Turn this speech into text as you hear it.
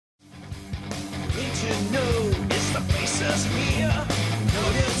business here.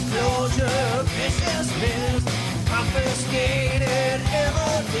 No disclosure, business missed. Confiscated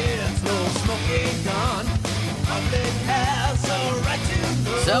evidence, no smoking gun. Public has a right to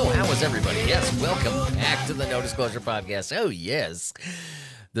know. So, how was everybody? Yes, welcome back to the No Disclosure Podcast. Oh, yes.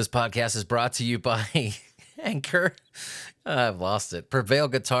 This podcast is brought to you by Anchor. I've lost it. Prevail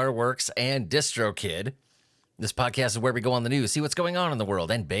Guitar Works and DistroKid. This podcast is where we go on the news, see what's going on in the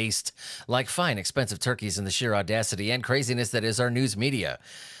world, and based like fine, expensive turkeys in the sheer audacity and craziness that is our news media.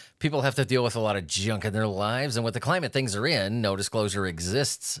 People have to deal with a lot of junk in their lives, and with the climate things are in, No Disclosure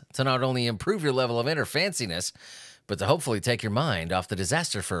exists to not only improve your level of inner fanciness, but to hopefully take your mind off the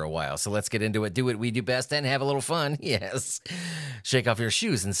disaster for a while. So let's get into it, do what we do best, and have a little fun. Yes. Shake off your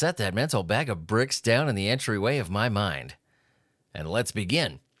shoes and set that mental bag of bricks down in the entryway of my mind. And let's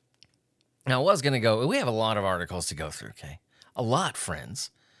begin. Now, I was going to go, we have a lot of articles to go through, okay? A lot,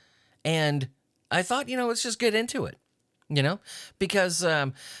 friends. And I thought, let's just get into it, because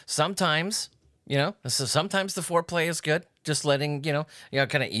sometimes, sometimes the foreplay is good. Just letting, kind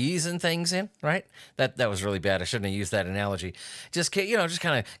of easing things in, right? That was really bad. I shouldn't have used that analogy. Just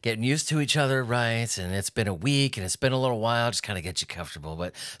kind of getting used to each other, right? And it's been a week and it's been a little while. Just kind of get you comfortable.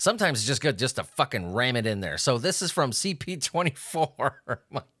 But sometimes it's just good just to fucking ram it in there. So this is from CP24.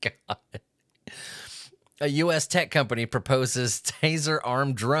 My God. A U.S. tech company proposes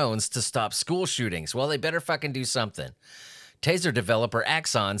taser-armed drones to stop school shootings. Well, they better fucking do something. Taser developer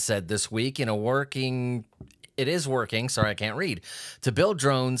Axon said this week it is working, to build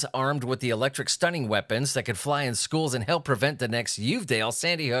drones armed with the electric stunning weapons that could fly in schools and help prevent the next Uvalde,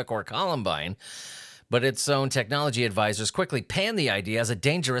 Sandy Hook, or Columbine. But its own technology advisors quickly panned the idea as a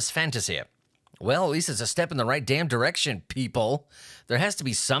dangerous fantasy. Well, at least it's a step in the right damn direction, people. There has to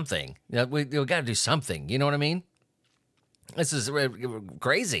be something. We got to do something. You know what I mean? This is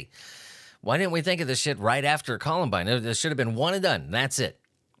crazy. Why didn't we think of this shit right after Columbine? There should have been one and done. That's it.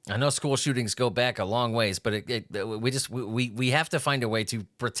 I know school shootings go back a long ways, but we have to find a way to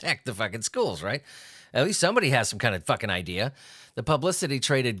protect the fucking schools, right? At least somebody has some kind of fucking idea. The publicly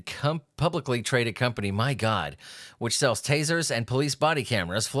traded company, my God, which sells tasers and police body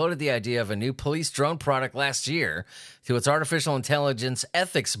cameras, floated the idea of a new police drone product last year to its artificial intelligence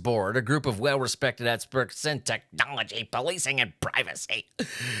ethics board, a group of well-respected experts in technology, policing, and privacy.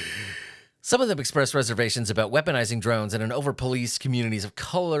 Some of them expressed reservations about weaponizing drones in an over-policed communities of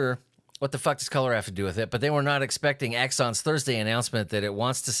color. What the fuck does color have to do with it? But they were not expecting Axon's Thursday announcement that it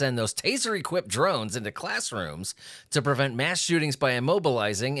wants to send those taser-equipped drones into classrooms to prevent mass shootings by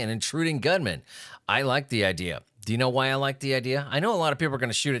immobilizing and intruding gunmen. I like the idea. Do you know why I like the idea? I know a lot of people are going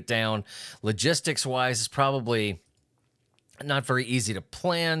to shoot it down. Logistics-wise, it's probably not very easy to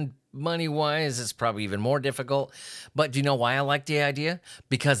plan. Money-wise, it's probably even more difficult. But do you know why I like the idea?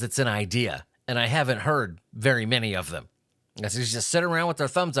 Because it's an idea, and I haven't heard very many of them. It's just sit around with their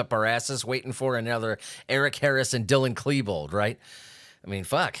thumbs up our asses waiting for another Eric Harris and Dylan Klebold, right? I mean,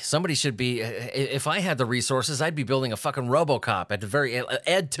 fuck. Somebody should be... If I had the resources, I'd be building a fucking RoboCop at the very...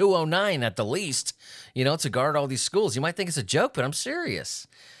 Ed 209 at the least, to guard all these schools. You might think it's a joke, but I'm serious.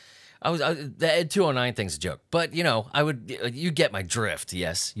 The Ed 209 thing's a joke, but you get my drift.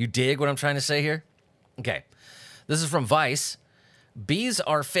 Yes, you dig what I'm trying to say here. Okay, this is from Vice. Bees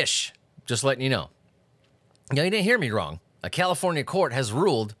are fish. Just letting you know. Now, you didn't hear me wrong. A California court has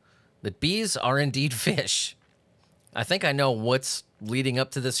ruled that bees are indeed fish. I think I know what's leading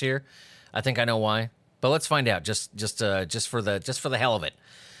up to this here. I think I know why, but let's find out. Just for the hell of it.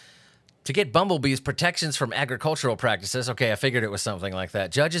 To get bumblebees protections from agricultural practices, okay, I figured it was something like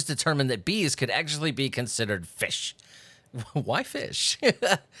that. Judges determined that bees could actually be considered fish. Why fish?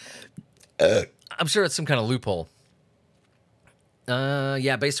 I'm sure it's some kind of loophole.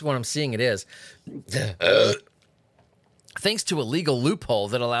 Yeah, basically what I'm seeing it is. Thanks to a legal loophole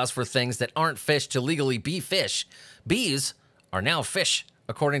that allows for things that aren't fish to legally be fish, bees are now fish,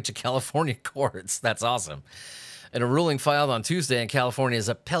 according to California courts. That's awesome. In a ruling filed on Tuesday in California's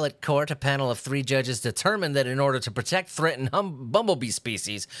appellate court, a panel of 3 judges determined that in order to protect threatened bumblebee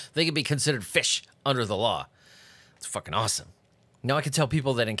species, they could be considered fish under the law. It's fucking awesome. Now I can tell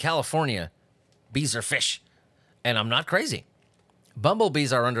people that in California, bees are fish, and I'm not crazy.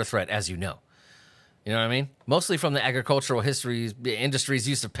 Bumblebees are under threat, as you know. You know what I mean? Mostly from the agricultural industry's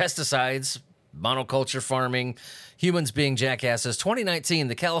use of pesticides, monoculture farming, humans being jackasses. 2019,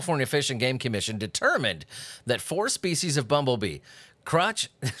 the California Fish and Game Commission determined that 4 species of bumblebee, crotch...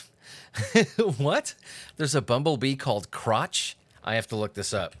 What? There's a bumblebee called crotch? I have to look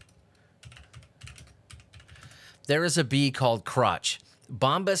this up. There is a bee called crotch.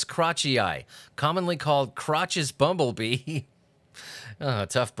 Bombus crotchii, commonly called Crotch's bumblebee. Oh,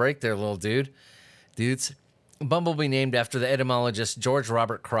 tough break there, little dudes. bumblebee named after the etymologist George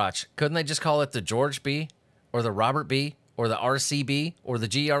Robert Crotch. Couldn't they just call it the George bee, or the Robert bee, or the RCB, or the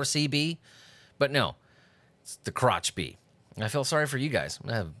GRCB? But no, it's the crotch bee. I feel sorry for you guys.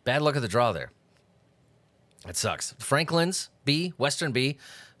 Bad luck of the draw there. It sucks. Franklin's bee, Western bee,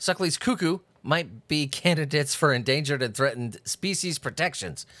 Suckley's cuckoo might be candidates for endangered and threatened species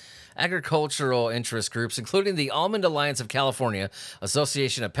protections. Agricultural interest groups, including the Almond Alliance of California,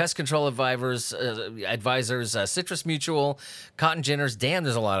 Association of Pest Control Advisors, Citrus Mutual, Cotton Ginners, damn,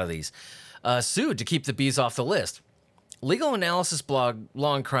 there's a lot of these, sued to keep the bees off the list. Legal analysis blog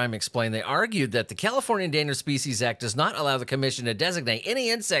Law and Crime explained they argued that the California Endangered Species Act does not allow the commission to designate any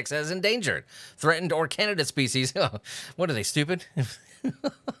insects as endangered, threatened, or candidate species. What are they, stupid?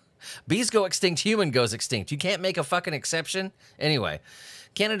 Bees go extinct, human goes extinct. You can't make a fucking exception? Anyway,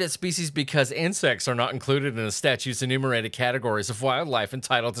 candidate species because insects are not included in the statute's enumerated categories of wildlife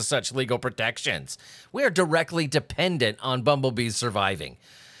entitled to such legal protections. We are directly dependent on bumblebees surviving.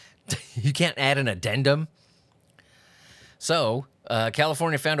 You can't add an addendum? So,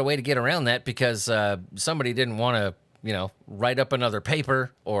 California found a way to get around that because somebody didn't want to, write up another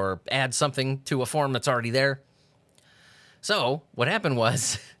paper or add something to a form that's already there. So, what happened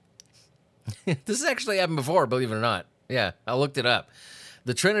was, this has actually happened before, believe it or not. Yeah, I looked it up.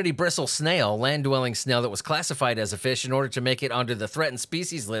 The Trinity bristle snail, land-dwelling snail that was classified as a fish in order to make it onto the threatened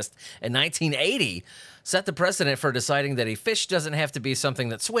species list in 1980, set the precedent for deciding that a fish doesn't have to be something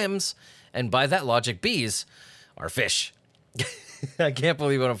that swims, and by that logic, bees are fish. I can't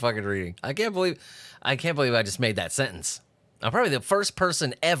believe what I'm fucking reading. I can't believe I just made that sentence. I'm probably the first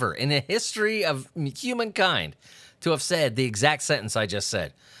person ever in the history of humankind to have said the exact sentence I just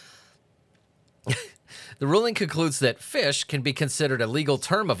said. The ruling concludes that fish can be considered a legal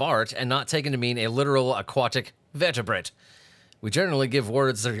term of art and not taken to mean a literal aquatic vertebrate. We generally give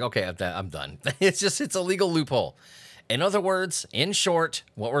words that, okay, I'm done. It's a legal loophole. In other words, in short,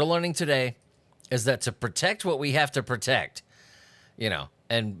 what we're learning today is that to protect what we have to protect,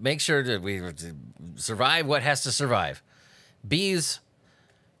 and make sure that we survive what has to survive, bees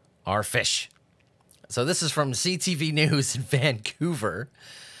are fish. So this is from CTV News in Vancouver.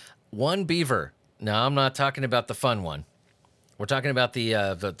 One beaver. No, I'm not talking about the fun one. We're talking about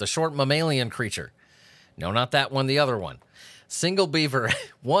the short mammalian creature. No, not that one, the other one. Single beaver,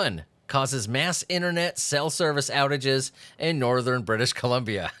 one, causes mass internet cell service outages in northern British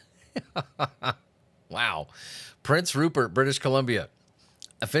Columbia. Wow. Prince Rupert, British Columbia.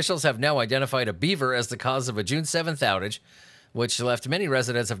 Officials have now identified a beaver as the cause of a June 7th outage, which left many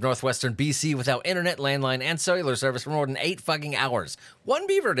residents of northwestern BC without internet, landline, and cellular service for more than 8 fucking hours. One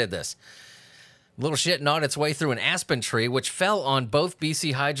beaver did this. Little shit gnawed its way through an aspen tree, which fell on both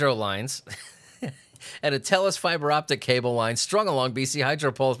BC Hydro lines and a TELUS fiber optic cable line strung along BC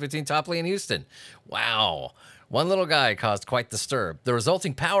Hydro poles between Topley and Houston. Wow. One little guy caused quite the stir. The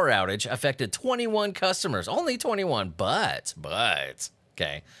resulting power outage affected 21 customers. Only 21, but,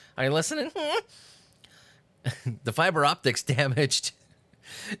 okay. Are you listening? The fiber optics damaged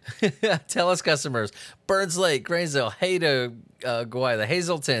TELUS customers. Burns Lake, Graysville, Hayda, Gouai, the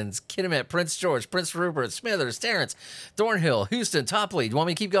Hazeltons, Kitimat, Prince George, Prince Rupert, Smithers, Terrence, Thornhill, Houston, Topley. Do you want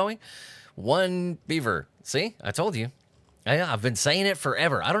me to keep going? One beaver. See? I told you. I've been saying it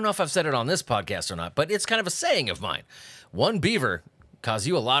forever. I don't know if I've said it on this podcast or not, but it's kind of a saying of mine. One beaver cause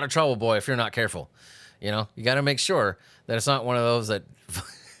you a lot of trouble, boy, if you're not careful. You got to make sure that it's not one of those that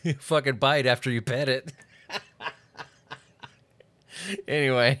fucking bite after you pet it.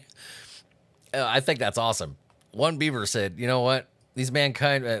 Anyway, I think that's awesome. One beaver said, you know what? These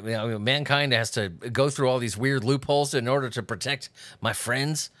mankind has to go through all these weird loopholes in order to protect my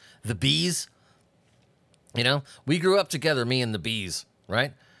friends, the bees. We grew up together, me and the bees,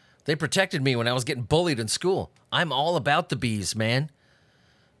 right? They protected me when I was getting bullied in school. I'm all about the bees, man.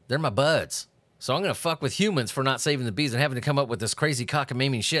 They're my buds. So I'm going to fuck with humans for not saving the bees and having to come up with this crazy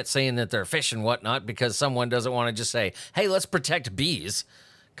cockamamie shit saying that they're fish and whatnot because someone doesn't want to just say, hey, let's protect bees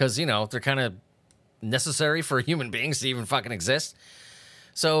because, they're kind of necessary for human beings to even fucking exist.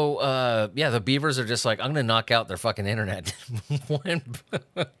 So, the beavers are just like, I'm going to knock out their fucking internet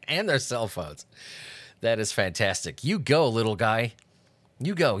and their cell phones. That is fantastic. You go, little guy.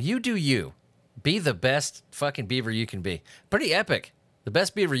 You go. You do you. Be the best fucking beaver you can be. Pretty epic. The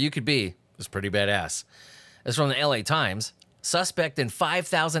best beaver you could be was pretty badass. It's from the LA Times. Suspect in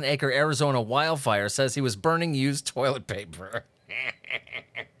 5,000-acre Arizona wildfire says he was burning used toilet paper.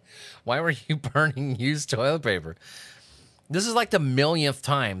 Why were you burning used toilet paper? This is like the millionth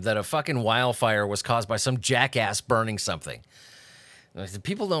time that a fucking wildfire was caused by some jackass burning something.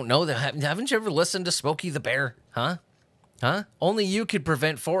 People don't know that. Haven't you ever listened to Smokey the Bear? Huh? Only you could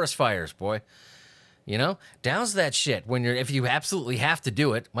prevent forest fires, boy. You know, douse that shit when if you absolutely have to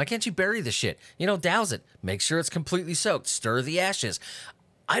do it. Why can't you bury the shit? You know, douse it. Make sure it's completely soaked. Stir the ashes.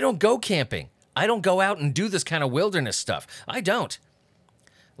 I don't go camping. I don't go out and do this kind of wilderness stuff. I don't.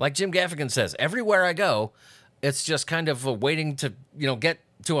 Like Jim Gaffigan says, everywhere I go, it's just kind of waiting to, get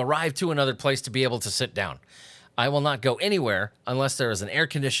to arrive to another place to be able to sit down. I will not go anywhere unless there is an air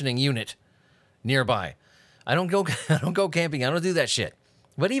conditioning unit nearby. I don't go camping. I don't do that shit.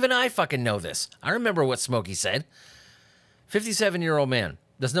 But even I fucking know this. I remember what Smokey said. 57-year-old man.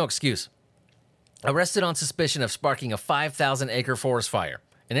 There's no excuse. Arrested on suspicion of sparking a 5,000-acre forest fire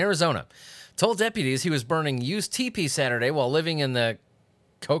in Arizona. Told deputies he was burning used teepee Saturday while living in the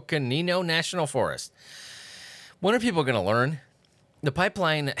Coconino National Forest. When are people going to learn? The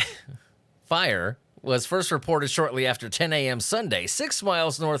pipeline fire was first reported shortly after 10 a.m. Sunday, 6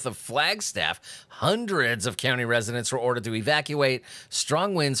 miles north of Flagstaff. Hundreds of county residents were ordered to evacuate.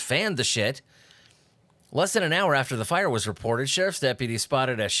 Strong winds fanned the shit. Less than an hour after the fire was reported, sheriff's deputies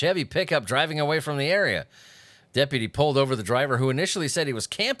spotted a Chevy pickup driving away from the area. Deputy pulled over the driver, who initially said he was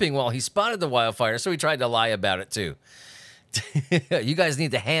camping while he spotted the wildfire, so he tried to lie about it too. You guys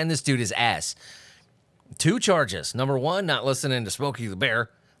need to hand this dude his ass. 2 charges. Number 1, not listening to Smokey the Bear.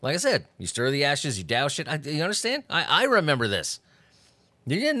 Like I said, you stir the ashes, you douse shit. You understand? I remember this.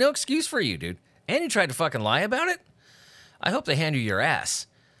 You had no excuse for you, dude. And you tried to fucking lie about it? I hope they hand you your ass.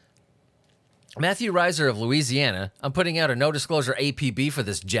 Matthew Reiser of Louisiana. I'm putting out a no disclosure APB for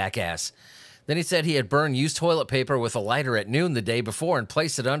this jackass. Then he said he had burned used toilet paper with a lighter at noon the day before and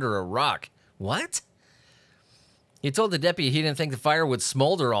placed it under a rock. What? He told the deputy he didn't think the fire would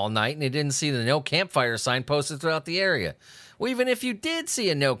smolder all night and he didn't see the no campfire sign posted throughout the area. Well, even if you did see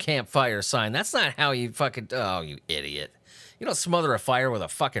a no campfire sign, that's not how you fucking... Oh, you idiot. You don't smother a fire with a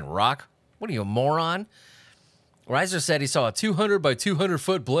fucking rock. What are you, a moron? Reiser said he saw a 200 by 200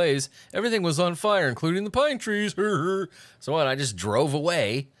 foot blaze. Everything was on fire, including the pine trees. So what, I just drove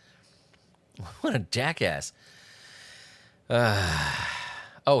away. What a jackass.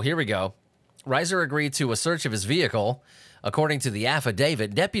 Oh, here we go. Reiser agreed to a search of his vehicle. According to the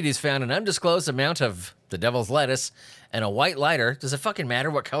affidavit, deputies found an undisclosed amount of the devil's lettuce and a white lighter. Does it fucking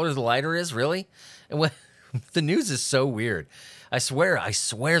matter what color the lighter is, really? And the news is so weird. I swear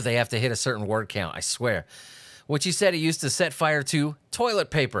they have to hit a certain word count. I swear. Which he said he used to set fire to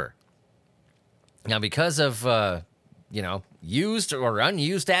toilet paper. Now, because of, used or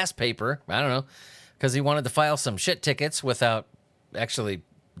unused ass paper, I don't know, because he wanted to file some shit tickets without actually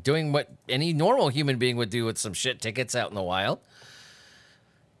doing what any normal human being would do with some shit tickets out in the wild.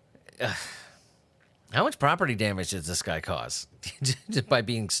 How much property damage does this guy cause just by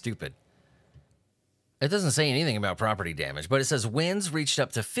being stupid? It doesn't say anything about property damage, but it says winds reached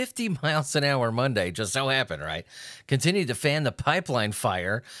up to 50 miles an hour Monday, just so happened, right? Continued to fan the pipeline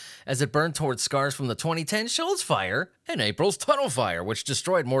fire as it burned towards scars from the 2010 Schultz fire and April's tunnel fire, which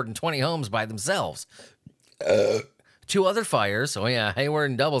destroyed more than 20 homes by themselves. 2 other fires, Hayward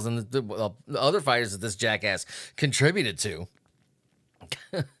and Doubles, and the other fires that this jackass contributed to.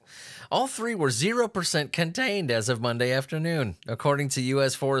 All 3 were 0% contained as of Monday afternoon, according to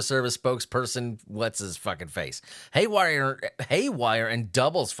U.S. Forest Service spokesperson, what's his fucking face? Haywire and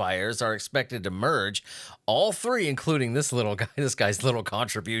Doubles fires are expected to merge. All 3, including this guy's little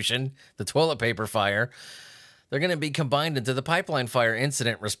contribution, the toilet paper fire, they're going to be combined into the pipeline fire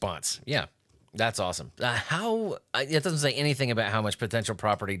incident response. Yeah. That's awesome. It doesn't say anything about how much potential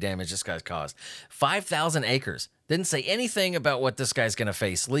property damage this guy's caused. 5,000 acres. Didn't say anything about what this guy's going to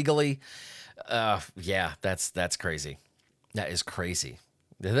face legally. Yeah, that's crazy. That is crazy.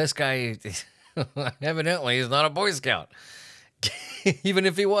 This guy, evidently, is not a Boy Scout. Even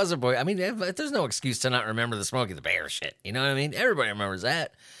if he was a boy. I mean, there's no excuse to not remember the Smokey the Bear shit. You know what I mean? Everybody remembers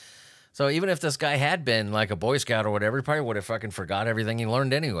that. So even if this guy had been like a Boy Scout or whatever, he probably would have fucking forgot everything he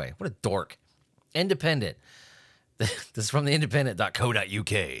learned anyway. What a dork. Independent. This is from the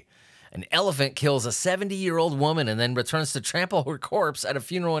independent.co.uk. An elephant kills a 70-year-old woman and then returns to trample her corpse at a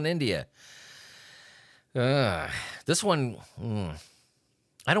funeral in India. This one,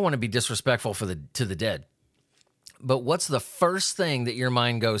 I don't want to be disrespectful to the dead. But what's the first thing that your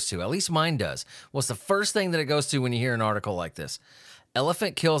mind goes to? At least mine does. What's the first thing that it goes to when you hear an article like this?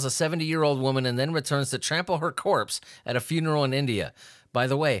 Elephant kills a 70-year-old woman and then returns to trample her corpse at a funeral in India. By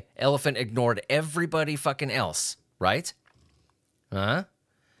the way, elephant ignored everybody fucking else, right? Huh?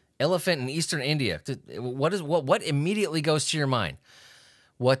 Elephant in eastern India. What immediately goes to your mind?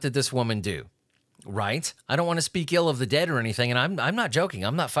 What did this woman do? Right? I don't want to speak ill of the dead or anything, and I'm not joking.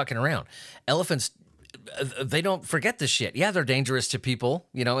 I'm not fucking around. Elephants, they don't forget this shit. Yeah, they're dangerous to people,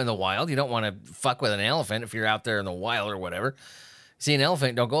 in the wild. You don't want to fuck with an elephant if you're out there in the wild or whatever. See an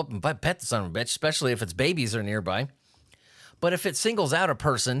elephant, don't go up and pet the son of a bitch, especially if its babies are nearby. But if it singles out a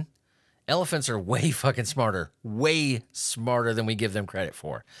person, elephants are way fucking smarter. Way smarter than we give them credit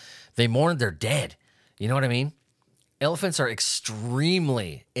for. They mourn their dead. You know what I mean? Elephants are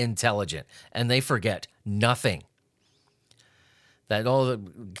extremely intelligent, and they forget nothing. That all the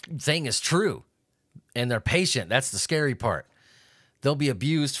thing is true. And they're patient. That's the scary part. They'll be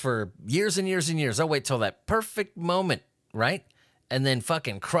abused for years and years and years. They'll wait till that perfect moment, right? And then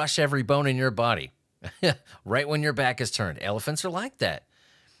fucking crush every bone in your body right when your back is turned. Elephants are like that.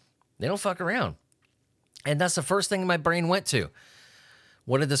 They don't fuck around. And that's the first thing my brain went to.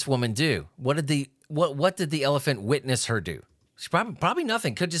 What did this woman do? What did the elephant witness her do? She probably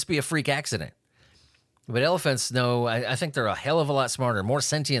nothing. Could just be a freak accident. But elephants, no, I think they're a hell of a lot smarter, more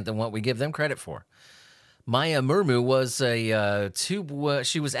sentient than what we give them credit for. Maya Murmu was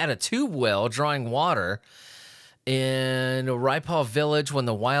she was at a tube well drawing water in Raipal village when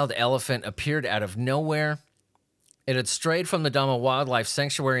the wild elephant appeared out of nowhere. It had strayed from the Dhamma Wildlife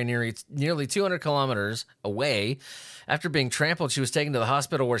Sanctuary nearly 200 kilometers away. After being trampled, she was taken to the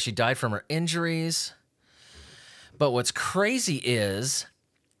hospital where she died from her injuries. But what's crazy is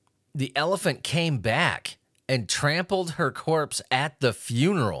the elephant came back and trampled her corpse at the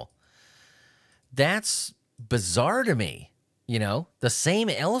funeral. That's bizarre to me, you know, the same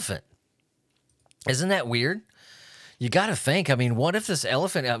elephant. Isn't that weird? You got to think, I mean, what if this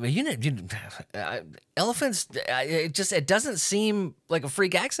elephant, I mean, elephants, it doesn't seem like a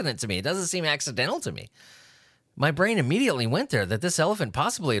freak accident to me. It doesn't seem accidental to me. My brain immediately went there that this elephant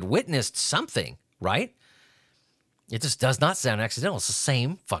possibly had witnessed something, right? It just does not sound accidental. It's the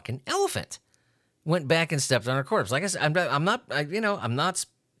same fucking elephant. Went back and stepped on her corpse. Like I said, that's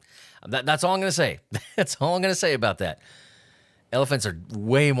all I'm going to say. That's all I'm going to say about that. Elephants are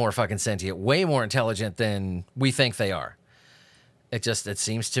way more fucking sentient, way more intelligent than we think they are. It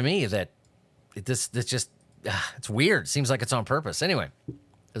seems to me that it's weird. It seems like it's on purpose. Anyway,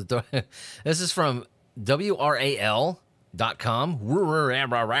 this is from WRAL.com.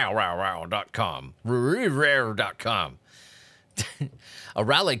 .com. A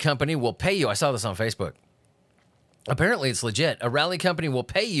rally company will pay you. I saw this on Facebook. Apparently, it's legit. A rally company will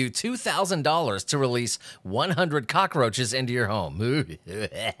pay you $2,000 to release 100 cockroaches into your home.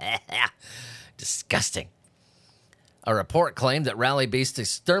 Disgusting. A report claimed that Rally Beast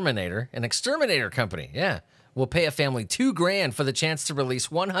Exterminator, an exterminator company, will pay a family $2,000 for the chance to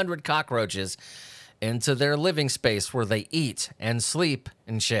release 100 cockroaches into their living space where they eat and sleep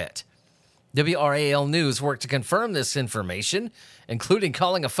and shit. WRAL News worked to confirm this information, including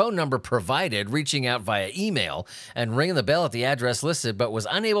calling a phone number provided, reaching out via email, and ringing the bell at the address listed, but was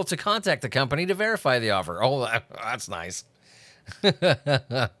unable to contact the company to verify the offer. Oh, that's nice.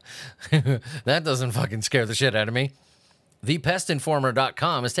 That doesn't fucking scare the shit out of me.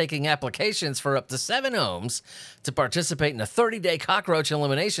 ThePestInformer.com is taking applications for up to 7 homes to participate in a 30-day cockroach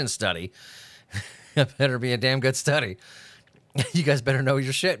elimination study. That better be a damn good study. You guys better know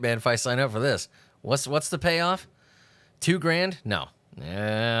your shit, man, if I sign up for this. What's the payoff? $2,000? No.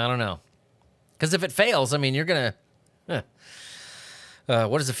 I don't know. Because if it fails, I mean, you're going to...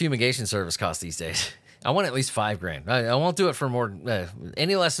 what does a fumigation service cost these days? I want at least $5,000. I won't do it for more...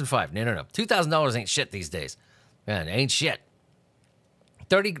 any less than $5,000. No. $2,000 ain't shit these days. Man, it ain't shit.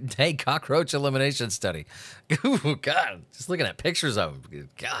 30-day cockroach elimination study. Ooh, God. Just looking at pictures of them.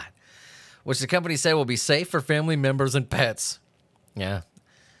 God. Which the company said will be safe for family members and pets. Yeah.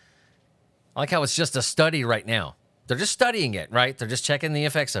 I like how it's just a study right now. They're just studying it, right? They're just checking the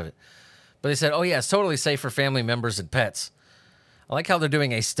effects of it. But they said, oh, yeah, it's totally safe for family members and pets. I like how they're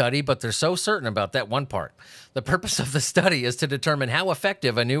doing a study, but they're so certain about that one part. The purpose of the study is to determine how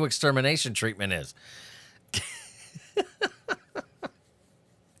effective a new extermination treatment is.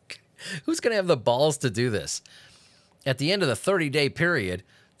 Who's going to have the balls to do this? At the end of the 30-day period,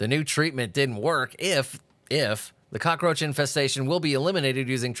 the new treatment didn't work if the cockroach infestation will be eliminated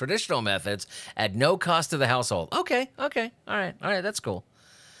using traditional methods at no cost to the household. Okay. All right, that's cool.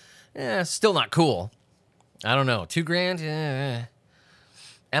 Yeah, still not cool. I don't know. $2,000? Yeah.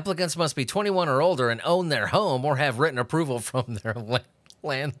 Applicants must be 21 or older and own their home or have written approval from their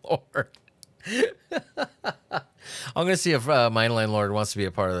landlord. I'm going to see if my landlord wants to be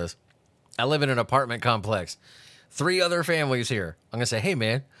a part of this. I live in an apartment complex. 3 other families here. I'm going to say, hey,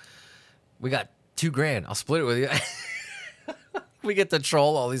 man, we got $2,000. I'll split it with you. We get to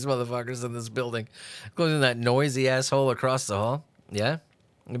troll all these motherfuckers in this building. Going in that noisy asshole across the hall. Yeah,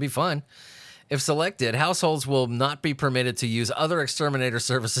 it'd be fun. If selected, households will not be permitted to use other exterminator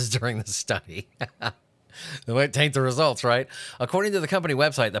services during the study. It might taint the results, right? According to the company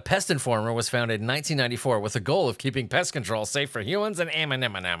website, the Pest Informer was founded in 1994 with the goal of keeping pest control safe for humans and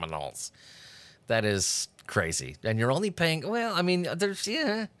animals. That is crazy. And you're only paying, well, I mean, they're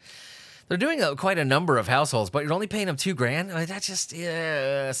doing quite a number of households, but you're only paying them $2,000. I mean, that's just,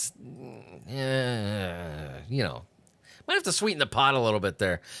 might have to sweeten the pot a little bit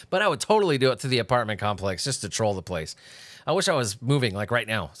there. But I would totally do it to the apartment complex just to troll the place. I wish I was moving like right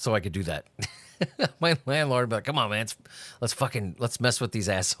now so I could do that. My landlord would be like, come on, man, let's mess with these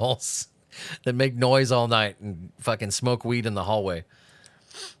assholes that make noise all night and fucking smoke weed in the hallway.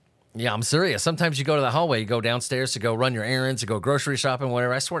 Yeah, I'm serious. Sometimes you go to the hallway, you go downstairs to go run your errands, to go grocery shopping,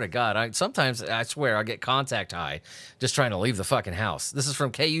 whatever. I swear to God, I swear I get contact high just trying to leave the fucking house. This is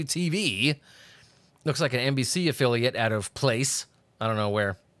from KUTV. Looks like an NBC affiliate out of place. I don't know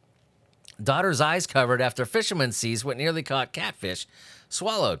where. Daughter's eyes covered after fisherman sees what nearly caught catfish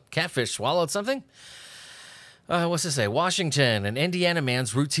swallowed. Catfish swallowed something? What's this say? Washington, an Indiana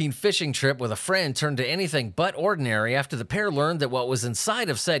man's routine fishing trip with a friend turned to anything but ordinary after the pair learned that what was inside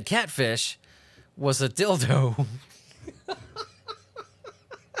of said catfish was a dildo.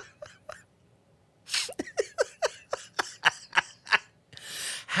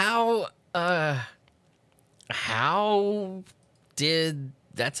 How did...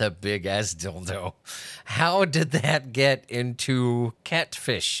 That's a big-ass dildo. How did that get into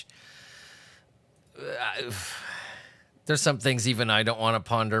catfish? There's some things even I don't want to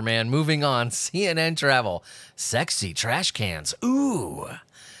ponder, man. Moving on. CNN Travel. Sexy trash cans. Ooh.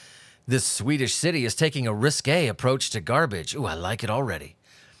 This Swedish city is taking a risque approach to garbage. Ooh, I like it already.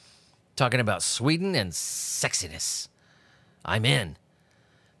 Talking about Sweden and sexiness. I'm in.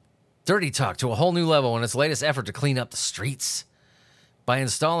 Dirty Talk to a whole new level in its latest effort to clean up the streets. By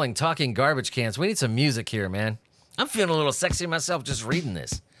installing talking garbage cans. We need some music here, man. I'm feeling a little sexy myself just reading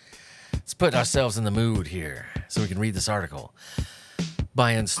this. Let's put ourselves in the mood here so we can read this article.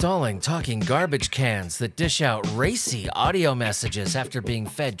 By installing talking garbage cans that dish out racy audio messages after being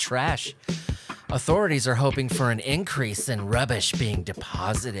fed trash, authorities are hoping for an increase in rubbish being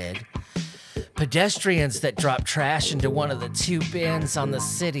deposited. Pedestrians that drop trash into one of the two bins on the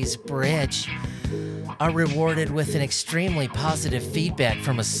city's bridge are rewarded with an extremely positive feedback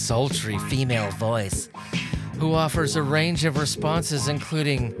from a sultry female voice who offers a range of responses,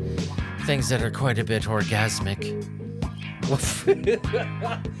 including things that are quite a bit orgasmic.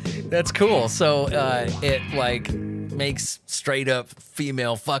 That's cool. So it like makes straight up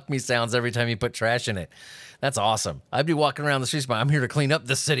female fuck me sounds every time you put trash in it. That's awesome. I'd be walking around the streets, but I'm here to clean up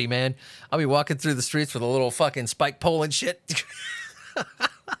the city, man. I'll be walking through the streets with a little fucking spike pole and shit.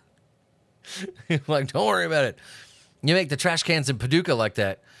 Like, don't worry about it. You make the trash cans in Paducah like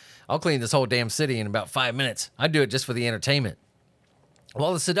that, I'll clean this whole damn city in about 5 minutes. I'd do it just for the entertainment.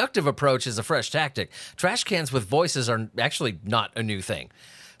 While the seductive approach is a fresh tactic, trash cans with voices are actually not a new thing.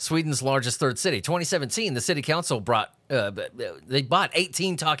 Sweden's largest third city, 2017, the city council bought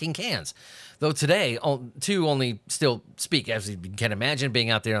 18 talking cans. Though today, 2 only still speak, as you can imagine, being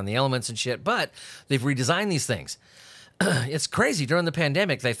out there on the elements and shit. But they've redesigned these things. It's crazy. During the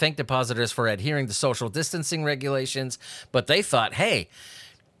pandemic, they thanked depositors for adhering to social distancing regulations. But they thought, hey,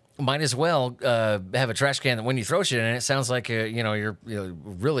 might as well have a trash can that when you throw shit in it sounds like you're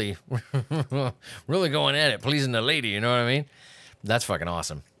really really going at it, pleasing the lady. You know what I mean? That's fucking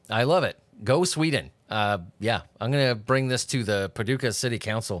awesome. I love it. Go Sweden. Yeah, I'm gonna bring this to the Paducah City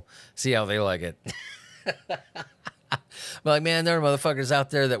Council. See how they like it. But like, man, there are motherfuckers out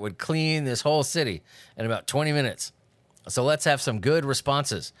there that would clean this whole city in about 20 minutes. So let's have some good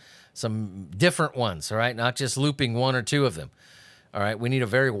responses, some different ones. All right, not just looping 1 or 2 of them. All right, we need a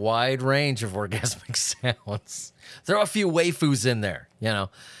very wide range of orgasmic sounds. Throw a few waifus in there,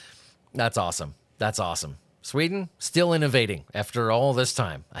 That's awesome. That's awesome. Sweden, still innovating after all this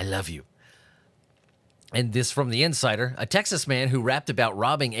time. I love you. And this from The Insider. A Texas man who rapped about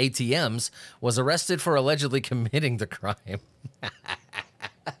robbing ATMs was arrested for allegedly committing the crime.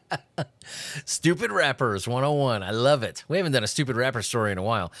 Stupid Rappers 101. I love it. We haven't done a stupid rapper story in a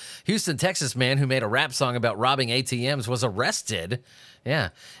while. Houston, Texas man who made a rap song about robbing ATMs was arrested. Yeah.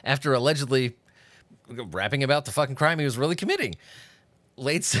 After allegedly rapping about the fucking crime he was really committing.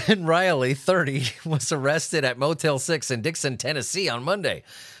 Lateson Riley, 30, was arrested at Motel 6 in Dixon, Tennessee on Monday.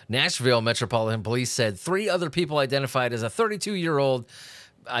 Nashville Metropolitan Police said 3 other people identified as a 32-year-old,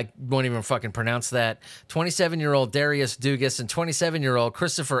 I won't even fucking pronounce that, 27-year-old Darius Dugas and 27-year-old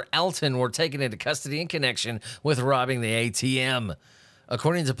Christopher Alton were taken into custody in connection with robbing the ATM.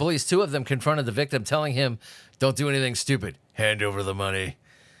 According to police, 2 of them confronted the victim, telling him, "Don't do anything stupid. Hand over the money."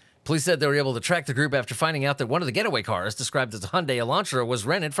 Police said they were able to track the group after finding out that one of the getaway cars, described as a Hyundai Elantra, was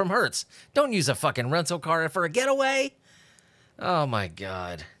rented from Hertz. Don't use a fucking rental car for a getaway. Oh my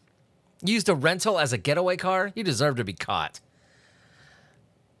God. You used a rental as a getaway car? You deserve to be caught.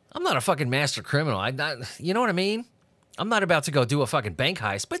 I'm not a fucking master criminal. You know what I mean? I'm not about to go do a fucking bank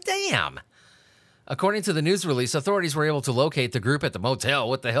heist, but damn. According to the news release, authorities were able to locate the group at the motel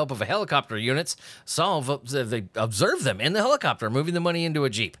with the help of a helicopter units. They observed them in the helicopter, moving the money into a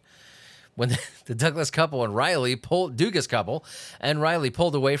Jeep. When the Douglas couple and Dugas couple and Riley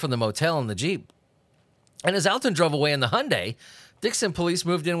pulled away from the motel in the Jeep. And as Alton drove away in the Hyundai, Dixon police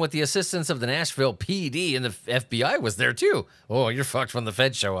moved in with the assistance of the Nashville PD, and the FBI was there too. Oh, you're fucked when the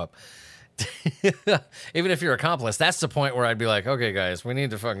feds show up. Even if you're accomplice, that's the point where I'd be like, okay, guys, we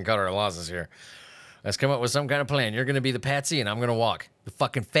need to fucking cut our losses here. Let's come up with some kind of plan. You're going to be the patsy, and I'm going to walk. The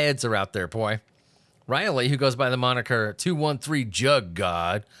fucking feds are out there, boy. Riley, who goes by the moniker 213 Jug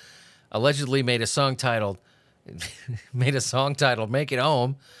God, allegedly made a song titled Make It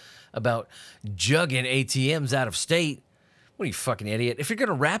Home about jugging ATMs out of state. What are you, fucking idiot? If you're going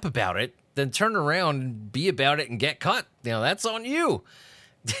to rap about it, then turn around and be about it and get caught. You know, that's on you.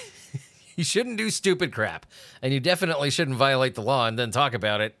 You shouldn't do stupid crap. And you definitely shouldn't violate the law and then talk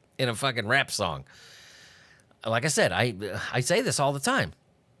about it in a fucking rap song. Like I said, I say this all the time.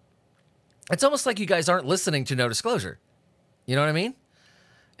 It's almost like you guys aren't listening to No Disclosure. You know what I mean?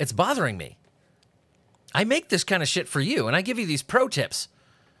 It's bothering me. I make this kind of shit for you, and I give you these pro tips.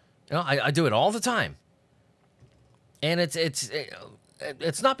 You know, I do it all the time. And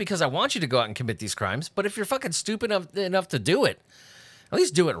it's not because I want you to go out and commit these crimes, but if you're fucking stupid enough to do it, at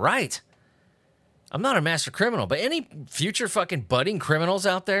least do it right. I'm not a master criminal, but any future fucking budding criminals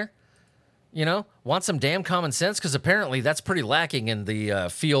out there, you know, want some damn common sense? Because apparently that's pretty lacking in the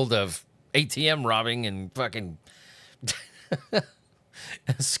field of ATM robbing and fucking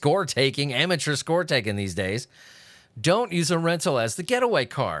amateur score taking these days. Don't use a rental as the getaway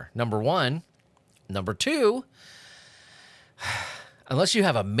car, number one. Number two, unless you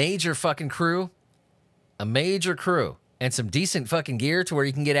have a major crew, and some decent fucking gear to where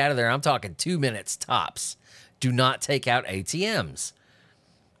you can get out of there, I'm talking 2 minutes tops. Do not take out ATMs.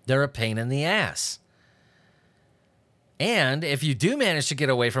 They're a pain in the ass. And if you do manage to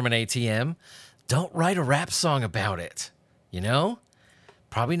get away from an ATM, don't write a rap song about it. You know?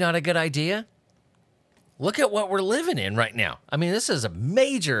 Probably not a good idea. Look at what we're living in right now. I mean, this is a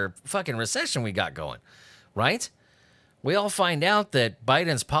major fucking recession we got going, right? We all find out that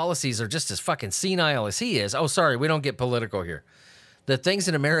Biden's policies are just as fucking senile as he is. Oh, sorry, we don't get political here. That things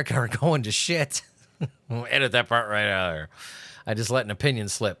in America are going to shit. We'll edit that part right out of there. I just let an opinion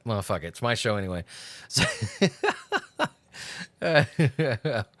slip. Well, fuck it. It's my show anyway. So I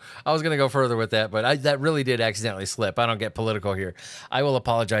was going to go further with that, but that really did accidentally slip. I don't get political here. I will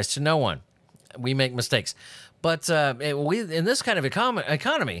apologize to no one. We make mistakes. But in this kind of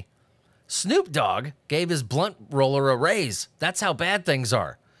economy, Snoop Dogg gave his blunt roller a raise. That's how bad things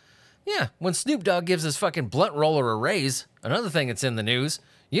are. Yeah, when Snoop Dogg gives his fucking blunt roller a raise, another thing that's in the news,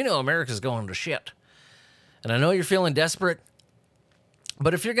 you know America's going to shit. And I know you're feeling desperate,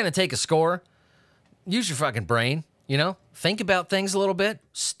 but if you're going to take a score, use your fucking brain, you know? Think about things a little bit.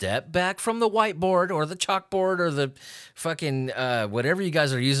 Step back from the whiteboard or the chalkboard or the fucking whatever you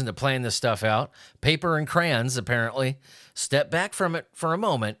guys are using to plan this stuff out. Paper and crayons, apparently. Step back from it for a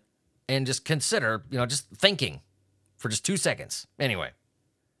moment and just consider, you know, just thinking for just 2 seconds. Anyway,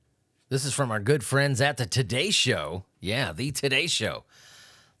 this is from our good friends at the Today Show. Yeah, the Today Show.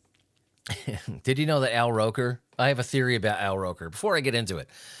 Did you know that Al Roker? I have a theory about Al Roker. Before I get into it,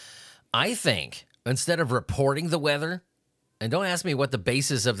 I think instead of reporting the weather, and don't ask me what the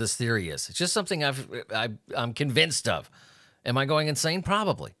basis of this theory is. It's just something I'm convinced of. Am I going insane?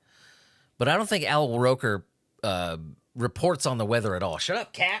 Probably. But I don't think Al Roker reports on the weather at all. Shut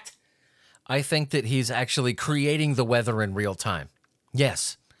up, cat. I think that he's actually creating the weather in real time.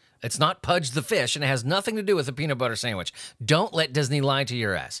 Yes. It's not Pudge the fish, and it has nothing to do with a peanut butter sandwich. Don't let Disney lie to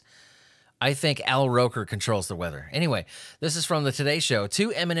your ass. I think Al Roker controls the weather. Anyway, this is from the Today Show.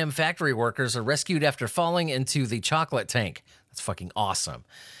 2 M&M factory workers are rescued after falling into the chocolate tank. That's fucking awesome.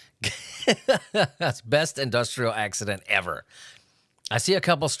 That's best industrial accident ever. I see a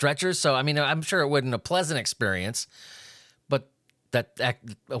couple stretchers, so I mean, I'm sure it wasn't a pleasant experience, but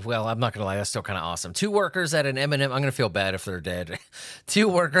well, I'm not going to lie, that's still kind of awesome. 2 workers at an M&M, I'm going to feel bad if they're dead. 2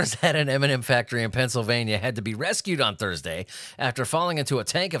 workers at an M&M factory in Pennsylvania had to be rescued on Thursday after falling into a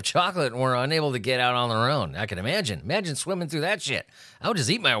tank of chocolate and were unable to get out on their own. I can imagine. Imagine swimming through that shit. I would just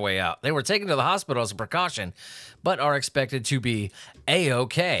eat my way out. They were taken to the hospital as a precaution, but are expected to be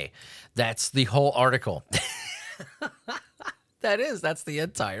A-OK. That's the whole article. That's the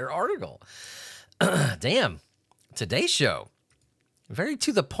entire article. Damn. Today's show. Very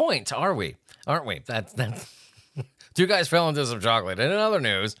to the point, are we? Aren't we? That's two guys fell into some chocolate. And in other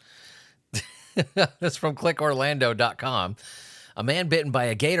news, that's from clickorlando.com. A man bitten by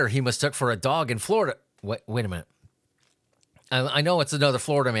a gator he mistook for a dog in Florida. Wait a minute. I know it's another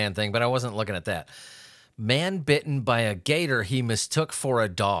Florida man thing, but I wasn't looking at that. Man bitten by a gator he mistook for a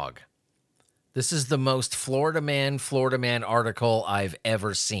dog. This is the most Florida man article I've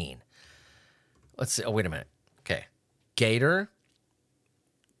ever seen. Let's see. Oh, wait a minute. Okay. Gator,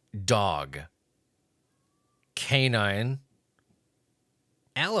 dog, canine,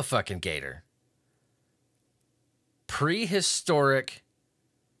 fucking gator, prehistoric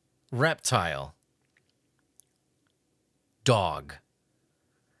reptile, dog.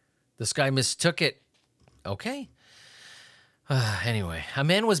 This guy mistook it. Okay. Anyway, a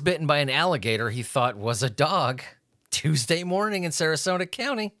man was bitten by an alligator he thought was a dog Tuesday morning in Sarasota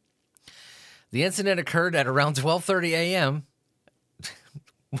County. The incident occurred at around 12:30 a.m.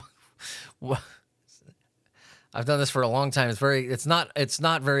 I've done this for a long time. It's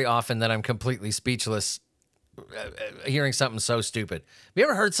not very often that I'm completely speechless hearing something so stupid. Have you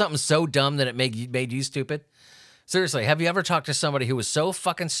ever heard something so dumb that it made you stupid? Seriously, have you ever talked to somebody who was so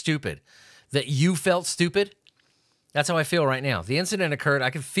fucking stupid that you felt stupid? That's how I feel right now. The incident occurred. I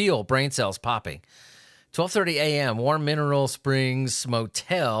could feel brain cells popping. 12:30 a.m., Warm Mineral Springs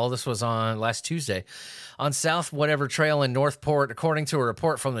Motel. This was on last Tuesday. On South Whatever Trail in Northport, according to a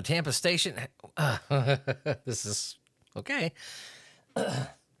report from the Tampa station. This is okay.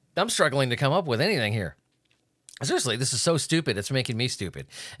 I'm struggling to come up with anything here. Seriously, this is so stupid. It's making me stupid.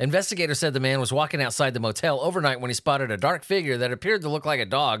 Investigators said the man was walking outside the motel overnight when he spotted a dark figure that appeared to look like a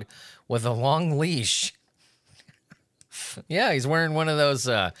dog with a long leash. Yeah, he's wearing one of those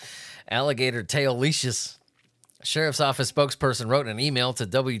alligator tail leashes. Sheriff's office spokesperson wrote an email to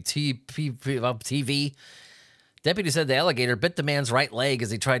WTP-TV. Deputy said the alligator bit the man's right leg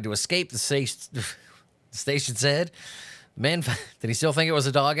as he tried to escape, the station said. Man, did he still think it was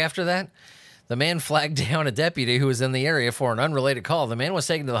a dog after that? The man flagged down a deputy who was in the area for an unrelated call. The man was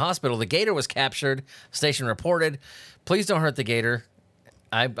taken to the hospital. The gator was captured. Station reported, please don't hurt the gator.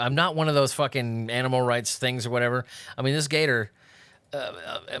 I'm not one of those fucking animal rights things or whatever. I mean, this gator,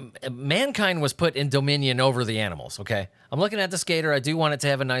 mankind was put in dominion over the animals, okay? I'm looking at this gator. I do want it to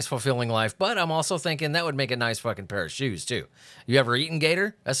have a nice, fulfilling life, but I'm also thinking that would make a nice fucking pair of shoes, too. You ever eaten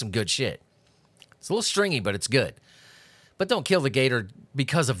gator? That's some good shit. It's a little stringy, but it's good. But don't kill the gator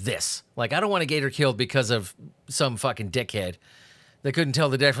because of this. Like, I don't want a gator killed because of some fucking dickhead that couldn't tell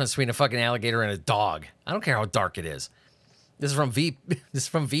the difference between a fucking alligator and a dog. I don't care how dark it is. This is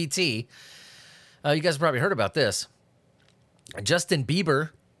from VT. You guys probably heard about this. Justin Bieber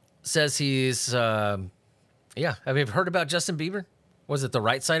says he's, have you heard about Justin Bieber? Was it the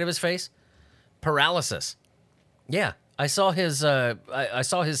right side of his face? Paralysis. Yeah, I saw his, I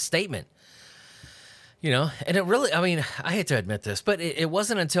saw his statement. You know, and it really, I mean, I hate to admit this, but it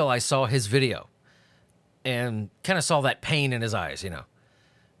wasn't until I saw his video and kind of saw that pain in his eyes, you know,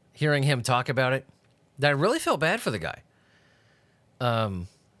 hearing him talk about it, that I really felt bad for the guy.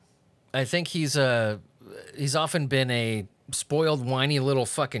 I think he's often been a spoiled, whiny little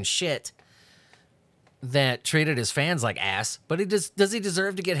fucking shit that treated his fans like ass. But does he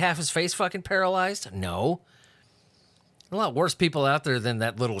deserve to get half his face fucking paralyzed? No. A lot worse people out there than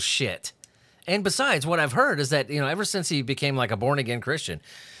that little shit. And besides, what I've heard is that, you know, ever since he became like a born-again Christian,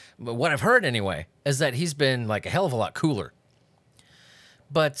 what I've heard anyway, is that he's been like a hell of a lot cooler.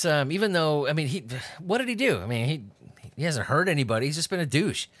 But even though, I mean, what did he do? I mean, he hasn't hurt anybody. He's just been a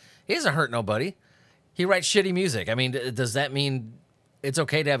douche. He hasn't hurt nobody. He writes shitty music. I mean, does that mean it's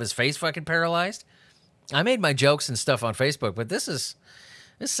okay to have his face fucking paralyzed? I made my jokes and stuff on Facebook, but it's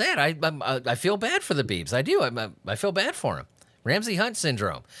sad. I feel bad for the Biebs. I do. I feel bad for him. Ramsay Hunt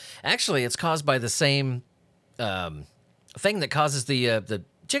syndrome. Actually, it's caused by the same thing that causes the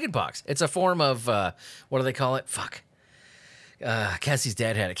chicken pox. It's a form of, what do they call it? Fuck. Cassie's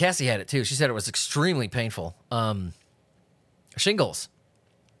dad had it. Cassie had it too. She said it was extremely painful. Shingles.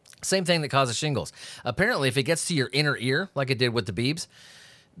 Same thing that causes shingles. Apparently, if it gets to your inner ear, like it did with the Biebs,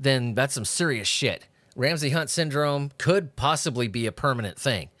 then that's some serious shit. Ramsay Hunt syndrome could possibly be a permanent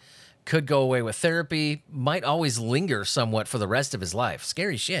thing. Could go away with therapy, might always linger somewhat for the rest of his life.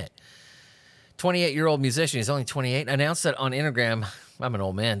 Scary shit. 28-year-old musician, he's only 28, announced that on Instagram, I'm an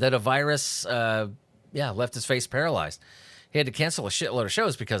old man, that a virus, left his face paralyzed. He had to cancel a shitload of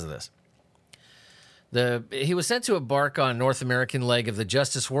shows because of this. He was sent to embark on North American leg of the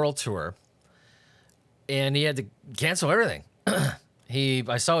Justice World Tour, and he had to cancel everything.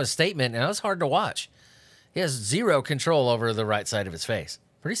 I saw his statement, and it was hard to watch. He has zero control over the right side of his face.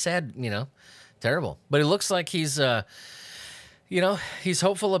 Pretty sad, terrible. But it looks like he's, he's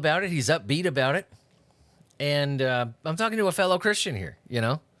hopeful about it. He's upbeat about it. And I'm talking to a fellow Christian here,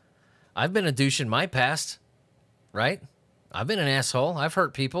 I've been a douche in my past, right? I've been an asshole. I've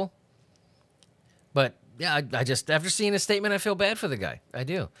hurt people. But yeah, I just, after seeing his statement, I feel bad for the guy. I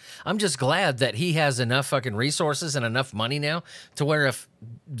do. I'm just glad that he has enough fucking resources and enough money now to where if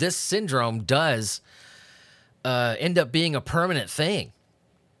this syndrome does end up being a permanent thing,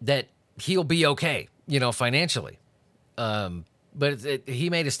 that he'll be okay, financially. But he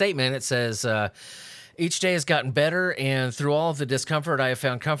made a statement. It says, each day has gotten better, and through all of the discomfort, I have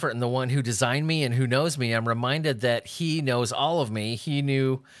found comfort in the one who designed me and who knows me. I'm reminded that he knows all of me. He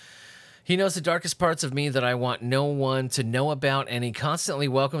knows the darkest parts of me that I want no one to know about, and he constantly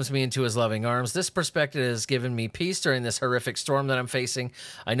welcomes me into his loving arms. This perspective has given me peace during this horrific storm that I'm facing.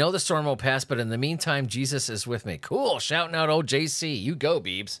 I know the storm will pass, but in the meantime, Jesus is with me. Cool. Shouting out old JC. You go,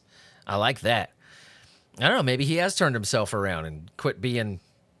 Beebs. I like that. I don't know. Maybe he has turned himself around and quit being,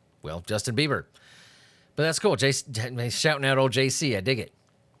 Justin Bieber. But that's cool. Shouting out old JC. I dig it.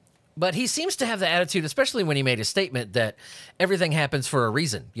 But he seems to have the attitude, especially when he made a statement that everything happens for a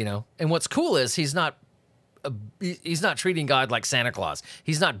reason, And what's cool is he's not treating God like Santa Claus.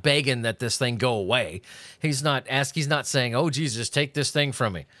 He's not begging that this thing go away. He's not saying, "Oh Jesus, take this thing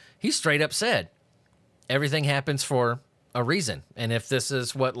from me." He straight up said, "Everything happens for a reason, and if this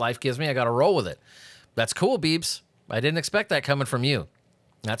is what life gives me, I got to roll with it." That's cool, Beebs. I didn't expect that coming from you.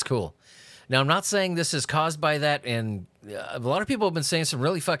 That's cool. Now, I'm not saying this is caused by that, and a lot of people have been saying some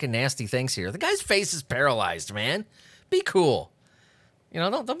really fucking nasty things here. The guy's face is paralyzed, man. Be cool.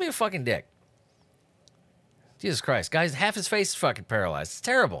 Don't be a fucking dick. Jesus Christ. Guys, half his face is fucking paralyzed. It's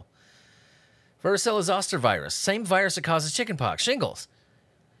terrible. Varicella zoster virus. Same virus that causes chickenpox, shingles.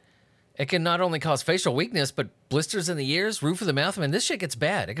 It can not only cause facial weakness, but blisters in the ears, roof of the mouth. I mean, this shit gets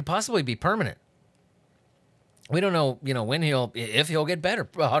bad. It could possibly be permanent. We don't know, when if he'll get better,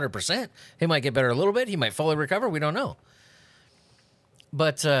 100%. He might get better a little bit. He might fully recover. We don't know.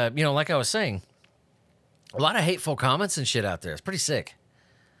 But, like I was saying, a lot of hateful comments and shit out there. It's pretty sick.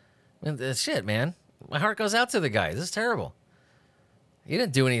 I mean, shit, man. My heart goes out to the guy. This is terrible. He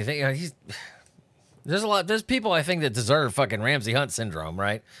didn't do anything. There's people I think that deserve fucking Ramsey Hunt syndrome,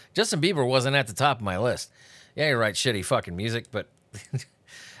 right? Justin Bieber wasn't at the top of my list. Yeah, you're right, shitty fucking music, but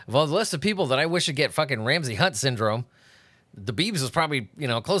of all the list of people that I wish would get fucking Ramsey Hunt syndrome, the Biebs was probably,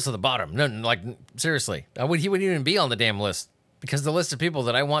 close to the bottom. No, seriously. He wouldn't even be on the damn list, because the list of people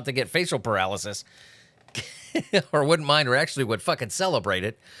that I want to get facial paralysis or wouldn't mind or actually would fucking celebrate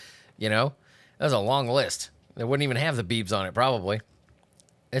it, that was a long list. They wouldn't even have the Biebs on it, probably.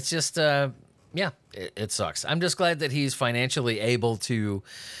 It's just, it sucks. I'm just glad that he's financially able to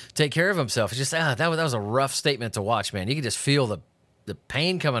take care of himself. It's just, that was a rough statement to watch, man. You could just feel the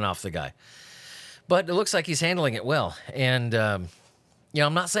pain coming off the guy. But it looks like he's handling it well. And, I'm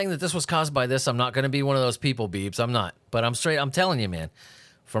not saying that this was caused by this. I'm not going to be one of those people, Beebs. I'm not. But I'm telling you, man,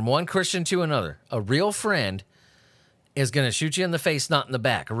 from one Christian to another, a real friend is going to shoot you in the face, not in the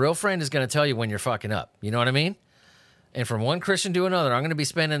back. A real friend is going to tell you when you're fucking up. You know what I mean? And from one Christian to another, I'm going to be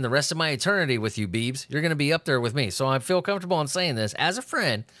spending the rest of my eternity with you, Beebs. You're going to be up there with me. So I feel comfortable in saying this as a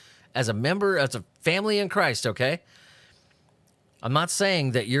friend, as a member, as a family in Christ, okay? I'm not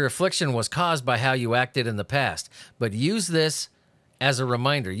saying that your affliction was caused by how you acted in the past, but use this as a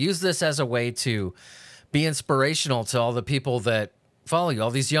reminder. Use this as a way to be inspirational to all the people that follow you,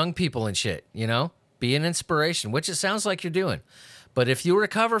 all these young people and shit, Be an inspiration, which it sounds like you're doing. But if you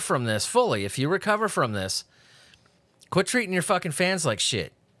recover from this fully, quit treating your fucking fans like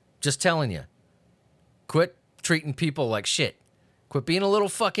shit. Just telling you. Quit treating people like shit. Quit being a little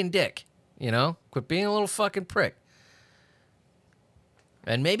fucking dick, Quit being a little fucking prick.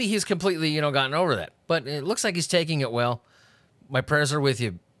 And maybe he's completely, gotten over that. But it looks like he's taking it well. My prayers are with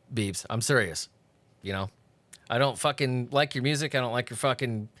you, Beebs. I'm serious. I don't fucking like your music. I don't like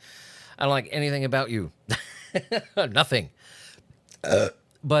anything about you. Nothing.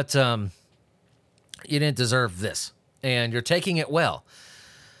 But you didn't deserve this. And you're taking it well.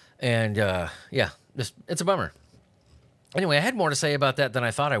 And, it's a bummer. Anyway, I had more to say about that than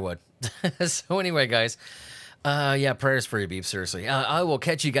I thought I would. So anyway, guys. Prayers for you, Beep, seriously. I will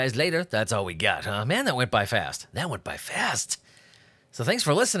catch you guys later. That's all we got, huh? Man, that went by fast. So thanks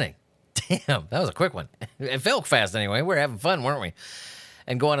for listening. Damn, that was a quick one. It felt fast anyway. We're having fun, weren't we?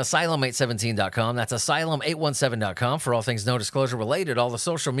 And go on asylum817.com. That's asylum817.com for all things no disclosure related. All the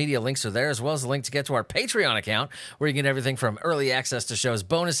social media links are there, as well as the link to get to our Patreon account, where you get everything from early access to shows,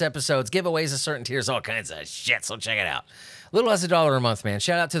 bonus episodes, giveaways of certain tiers, all kinds of shit. So check it out. Little less than $1 a month, man.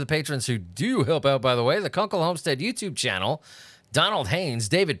 Shout out to the patrons who do help out, by the way. The Kunkel Homestead YouTube channel, Donald Haynes,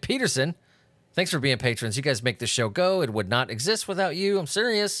 David Peterson. Thanks for being patrons. You guys make this show go. It would not exist without you. I'm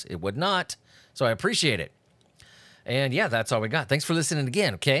serious. It would not. So I appreciate it. And yeah, that's all we got. Thanks for listening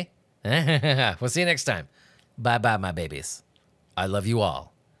again, okay? We'll see you next time. Bye-bye, my babies. I love you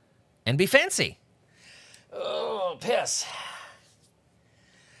all. And be fancy. Oh, piss.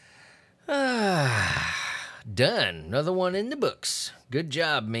 Done. Another one in the books. Good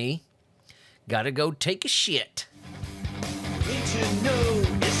job, me. Gotta go take a shit. Did you know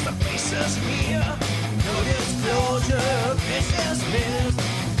it's the faceless here? No disclosure, business missed.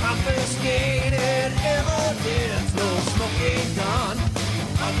 Confiscated evidence, no smoking gun.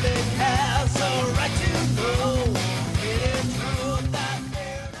 Public has a right to know. Hidden truth that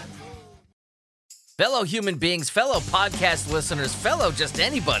they're not told. Fellow human beings, fellow podcast listeners, fellow just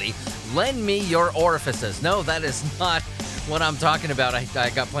anybody, lend me your orifices. No, that is not what I'm talking about. I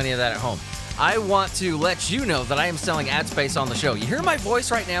got plenty of that at home. I want to let you know that I am selling ad space on the show. You hear my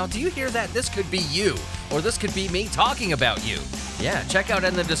voice right now? Do you hear that? This could be you, or this could be me talking about you. Yeah, check out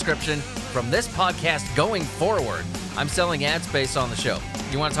in the description. From this podcast going forward, I'm selling ad space on the show.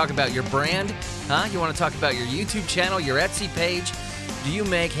 You want to talk about your brand? Huh? You want to talk about your YouTube channel, your Etsy page? Do you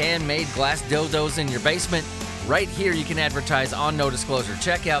make handmade glass dildos in your basement? Right here, you can advertise on No Disclosure.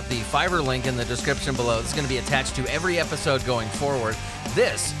 Check out the Fiverr link in the description below. It's going to be attached to every episode going forward.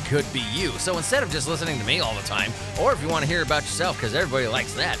 This could be you. So instead of just listening to me all the time, or if you want to hear about yourself, because everybody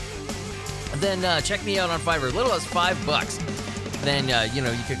likes that, then check me out on Fiverr. Little as $5. Then, you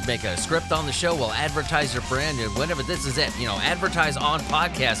could make a script on the show. We'll advertise your brand. And whenever this is it, advertise on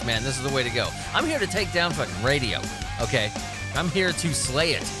podcast, man. This is the way to go. I'm here to take down fucking radio, okay? I'm here to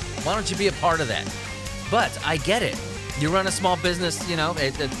slay it. Why don't you be a part of that? But I get it. You run a small business,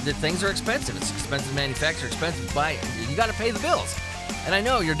 the things are expensive. It's expensive to manufacture, expensive to buy. You got to pay the bills. And I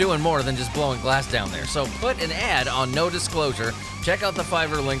know you're doing more than just blowing glass down there. So put an ad on No Disclosure. Check out the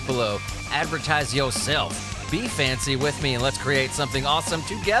Fiverr link below. Advertise yourself. Be fancy with me, and let's create something awesome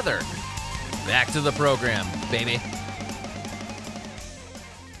together. Back to the program, baby.